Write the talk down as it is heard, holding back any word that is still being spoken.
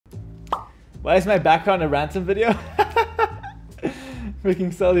Why is my background a ransom video?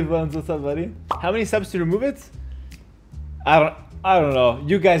 Freaking Sully Bones, what's up, buddy? How many subs to remove it? I don't know.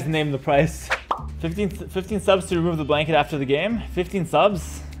 You guys name the price. 15 subs to remove the blanket after the game. 15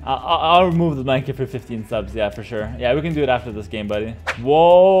 subs? I'll remove the blanket for 15 subs, yeah, for sure. Yeah, we can do it after this game, buddy.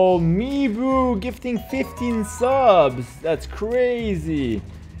 Whoa, Mibu gifting 15 subs. That's crazy.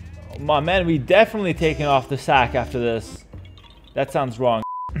 My man, we definitely taking off the sack after this. That sounds wrong.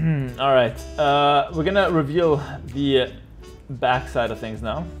 All right, we're gonna reveal the back side of things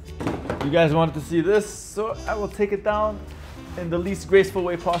now. You guys wanted to see this, so I will take it down in the least graceful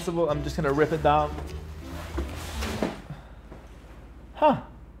way possible. I'm just gonna rip it down. Huh.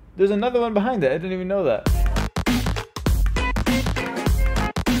 There's another one behind it. I didn't even know that.